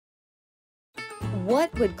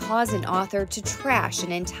What would cause an author to trash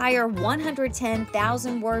an entire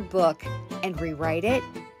 110,000-word book and rewrite it?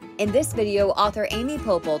 In this video, author Amy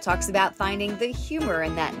Poeppel talks about finding the humor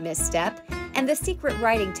in that misstep and the secret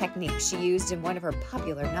writing technique she used in one of her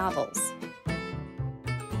popular novels.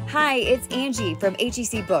 Hi, it's Angie from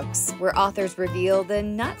HEC Books, where authors reveal the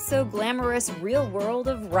not-so-glamorous real world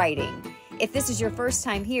of writing. If this is your first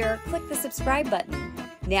time here, click the subscribe button.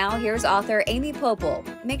 Now here's author Amy Poeppel.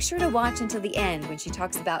 Make sure to watch until the end when she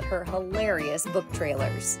talks about her hilarious book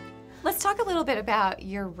trailers. Let's talk a little bit about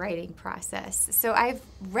your writing process. So I've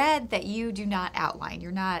read that you do not outline.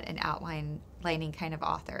 You're not an outlining kind of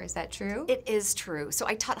author. Is that true? It is true. So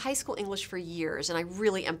I taught high school English for years, and I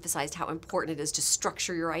really emphasized how important it is to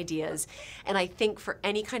structure your ideas. And I think for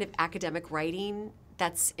any kind of academic writing,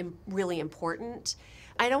 that's really important.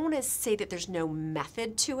 I don't want to say that there's no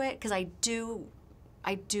method to it, because I do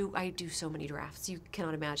so many drafts. You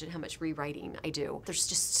cannot imagine how much rewriting I do. There's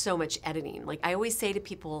just so much editing. Like, I always say to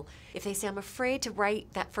people, if they say, I'm afraid to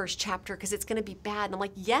write that first chapter because it's going to be bad, and I'm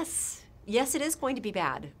like, yes, it is going to be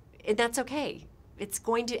bad. And that's okay. It's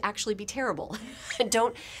going to actually be terrible.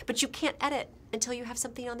 But you can't edit until you have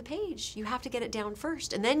something on the page. You have to get it down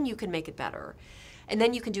first, and then you can make it better. And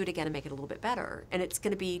then you can do it again and make it a little bit better. And it's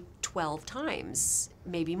going to be 12 times,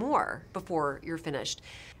 maybe more, before you're finished.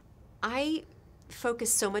 I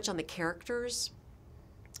focus so much on the characters,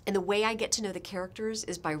 and the way I get to know the characters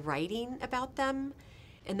is by writing about them,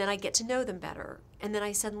 and then I get to know them better. And then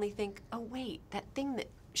I suddenly think, oh wait, that thing that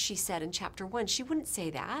she said in chapter 1, she wouldn't say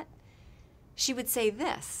that. She would say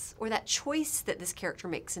this, or that choice that this character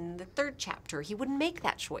makes in the 3rd chapter, he wouldn't make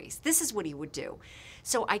that choice. This is what he would do.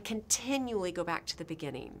 So I continually go back to the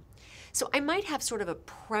beginning. So I might have sort of a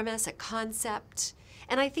premise, a concept,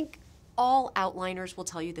 and I think all outliners will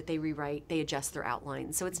tell you that they rewrite, they adjust their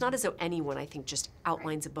outline. So it's not as though anyone, I think, just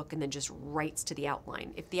outlines a book and then just writes to the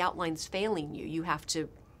outline. If the outline's failing you, you have to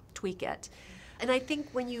tweak it. And I think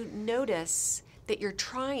when you notice that you're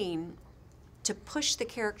trying to push the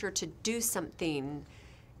character to do something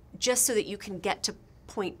just so that you can get to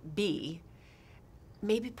point B,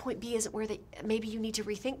 maybe point B isn't where maybe you need to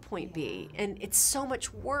rethink point B. And it's so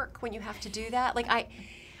much work when you have to do that. Like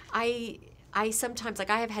I sometimes, like,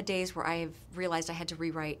 I have had days where I have realized I had to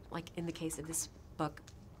rewrite, like in the case of this book,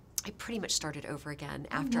 I pretty much started over again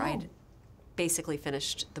after I'd basically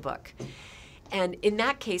finished the book. And in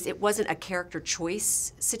that case, it wasn't a character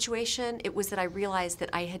choice situation. It was that I realized that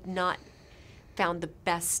I had not found the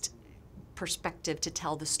best perspective to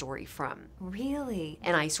tell the story from. Really?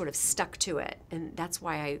 And I sort of stuck to it. And that's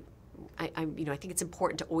why I think it's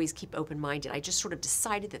important to always keep open-minded. I just sort of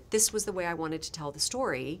decided that this was the way I wanted to tell the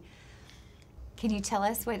story. Can you tell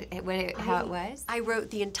us how it was? I wrote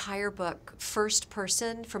the entire book first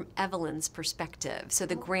person from Evelyn's perspective, so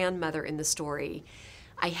the grandmother in the story.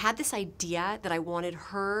 I had this idea that I wanted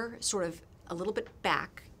her sort of a little bit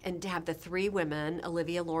back and to have the 3 women,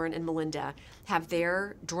 Olivia, Lauren, and Melinda, have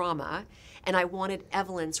their drama, and I wanted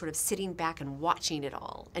Evelyn sort of sitting back and watching it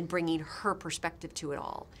all and bringing her perspective to it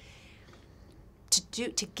all.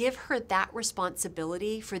 To give her that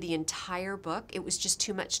responsibility for the entire book, it was just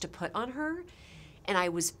too much to put on her. And I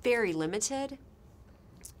was very limited,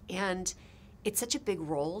 and it's such a big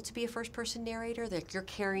role to be a first-person narrator that you're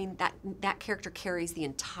carrying, that character carries the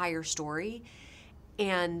entire story,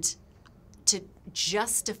 and to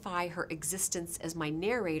justify her existence as my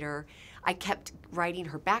narrator, I kept writing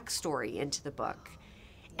her backstory into the book,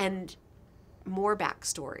 and more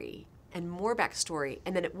backstory, and more backstory.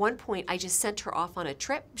 And then at one point, I just sent her off on a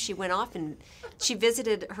trip. She went off and she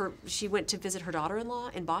went to visit her daughter-in-law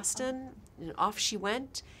in Boston, and off she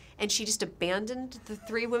went. And she just abandoned the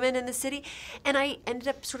 3 women in the city. And I ended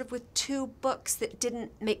up sort of with 2 books that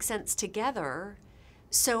didn't make sense together.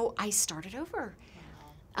 So I started over.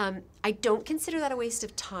 I don't consider that a waste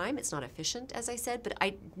of time. It's not efficient, as I said, but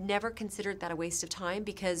I never considered that a waste of time,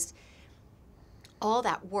 because all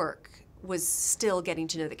that work was still getting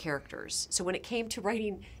to know the characters. So when it came to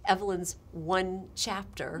writing Evelyn's 1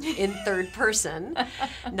 chapter in 3rd person,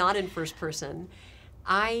 not in 1st person,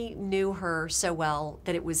 I knew her so well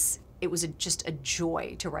that it was just a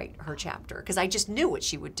joy to write her chapter, because I just knew what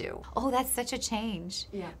she would do. Oh, that's such a change.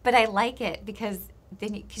 Yeah. But I like it because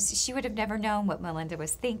she would have never known what Melinda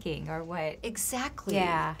was thinking or what. Exactly.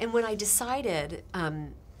 Yeah. And when I decided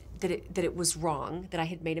that it was wrong, that I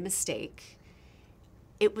had made a mistake,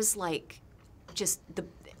 it was like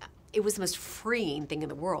it was the most freeing thing in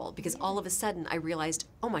the world, because all of a sudden I realized,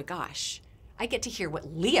 oh my gosh, I get to hear what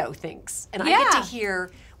Leo thinks, and I get to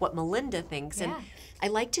hear what Melinda thinks. And I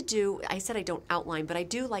like to do, I said I don't outline, but I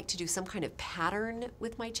do like to do some kind of pattern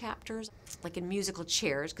with my chapters, like in musical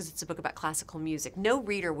chairs, because it's a book about classical music. No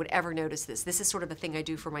reader would ever notice this. This is sort of a thing I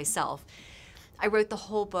do for myself. I wrote the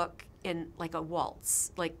whole book in like a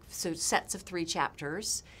waltz, like so sets of 3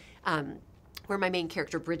 chapters, where my main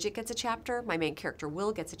character Bridget gets a chapter, my main character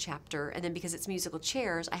Will gets a chapter, and then because it's musical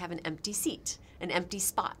chairs, I have an empty seat, an empty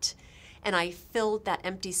spot. And I filled that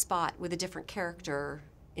empty spot with a different character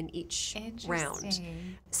in each round.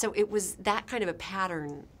 So it was that kind of a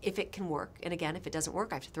pattern, if it can work. And again, if it doesn't work,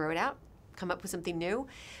 I have to throw it out, come up with something new.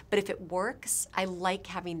 But if it works, I like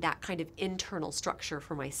having that kind of internal structure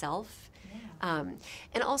for myself. And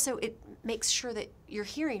also it makes sure that you're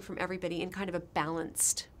hearing from everybody in kind of a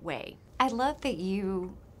balanced way. I love that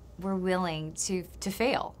you were willing to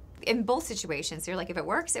fail in both situations. You're like, if it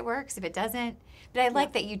works, it works. If it doesn't. But I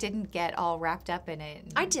like that you didn't get all wrapped up in it.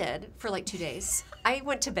 I did for like 2 days. I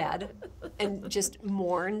went to bed and just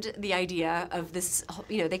mourned the idea of this,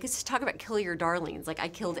 you know, they could talk about kill your darlings. Like I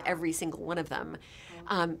killed every single one of them.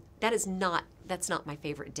 That's not my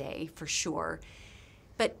favorite day for sure.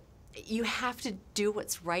 But you have to do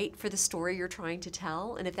what's right for the story you're trying to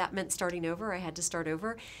tell. And if that meant starting over, I had to start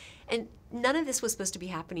over. And none of this was supposed to be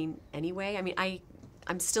happening anyway. I mean,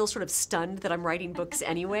 I'm still sort of stunned that I'm writing books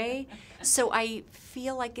anyway. So I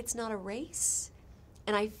feel like it's not a race.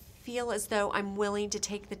 And I feel as though I'm willing to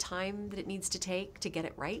take the time that it needs to take to get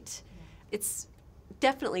it right. It's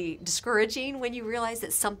definitely discouraging when you realize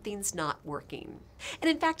that something's not working. And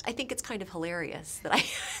in fact, I think it's kind of hilarious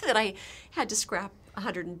that I had to scrap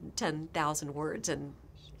 110,000 words and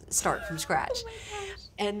start from scratch.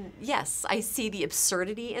 And yes, I see the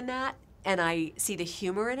absurdity in that, and I see the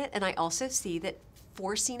humor in it, and I also see that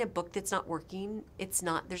forcing a book that's not working,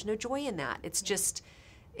 there's no joy in that. It's just,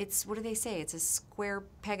 what do they say? It's a square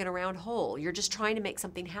peg in a round hole. You're just trying to make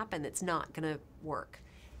something happen that's not going to work.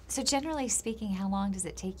 So generally speaking, how long does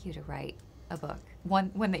it take you to write a book?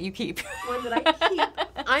 One that you keep. One that I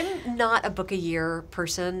keep. I'm not a book a year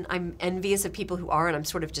person. I'm envious of people who are, and I'm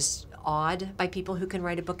sort of just awed by people who can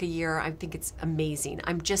write a book a year. I think it's amazing.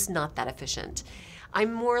 I'm just not that efficient.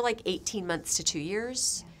 I'm more like 18 months to 2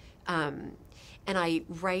 years. And I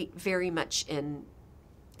write very much in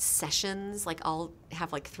sessions. Like I'll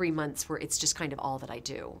have like 3 months where it's just kind of all that I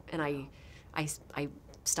do. And I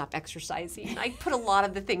stop exercising. I put a lot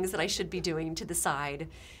of the things that I should be doing to the side,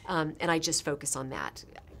 and I just focus on that.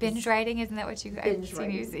 Binge writing, isn't that what you guys? Binge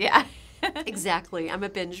writing. Yeah. Exactly. I'm a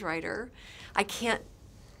binge writer. I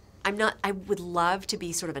would love to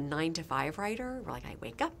be sort of a 9-to-5 writer, where like I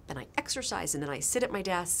wake up and I exercise and then I sit at my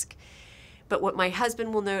desk. But what my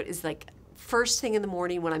husband will note is like first thing in the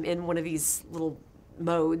morning when I'm in one of these little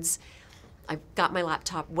modes, I've got my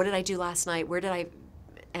laptop. What did I do last night? Where did I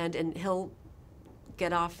end? And he'll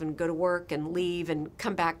get off and go to work and leave and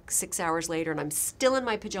come back 6 hours later and I'm still in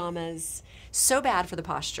my pajamas. So bad for the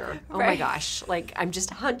posture. Oh my gosh. Like I'm just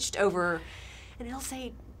hunched over and he'll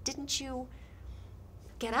say, "Didn't you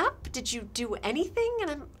get up? Did you do anything?"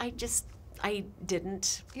 And I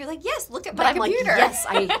didn't. You're like, "Yes, look at but my I'm computer." Like, yes,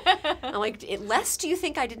 I'm like, "Less do you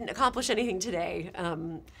think I didn't accomplish anything today?"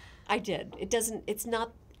 I did. It's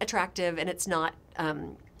not attractive and it's not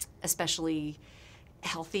especially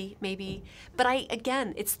healthy maybe. But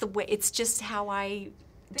it's just how I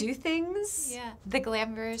do things. Yeah. The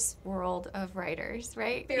glamorous world of writers,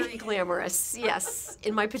 right? Very glamorous, yes.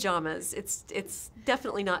 In my pajamas. It's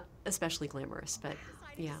definitely not especially glamorous, but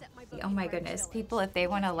yeah. Oh my goodness. People, if they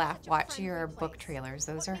want to laugh, watch your book trailers.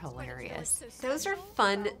 Those are hilarious. Those are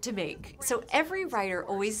fun to make. So every writer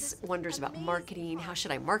always wonders about marketing. How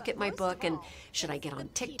should I market my book? And should I get on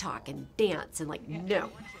TikTok and dance? And like,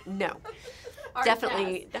 no.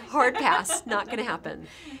 Definitely hard pass, not going to happen.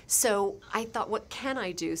 So I thought, what can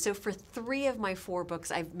I do? So for 3 of my 4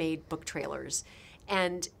 books, I've made book trailers.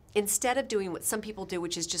 And instead of doing what some people do,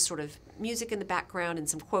 which is just sort of music in the background and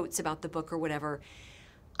some quotes about the book or whatever,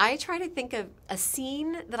 I try to think of a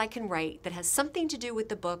scene that I can write that has something to do with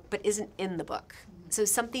the book but isn't in the book. So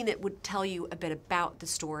something that would tell you a bit about the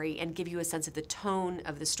story and give you a sense of the tone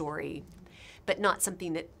of the story, but not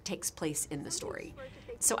something that takes place in the story.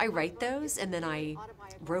 So I write those, and then I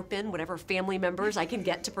rope in whatever family members I can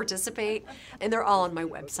get to participate, and they're all on my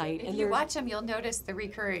website. If you watch them, you'll notice the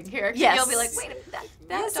recurring character. Yes. You'll be like, wait, that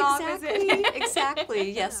yes, dog exactly, is it?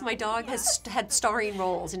 Exactly. Yes, my dog has had starring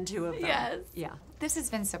roles in 2 of them. Yes. Yeah. This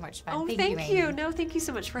has been so much fun. Oh, Thank you, Amy. No, thank you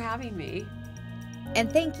so much for having me.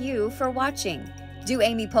 And thank you for watching. Do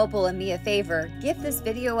Amy Poeppel and me a favor, give this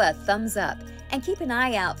video a thumbs up And keep an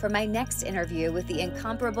eye out for my next interview with the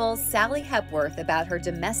incomparable Sally Hepworth about her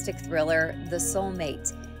domestic thriller, The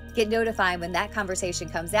Soulmate. Get notified when that conversation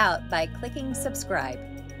comes out by clicking subscribe.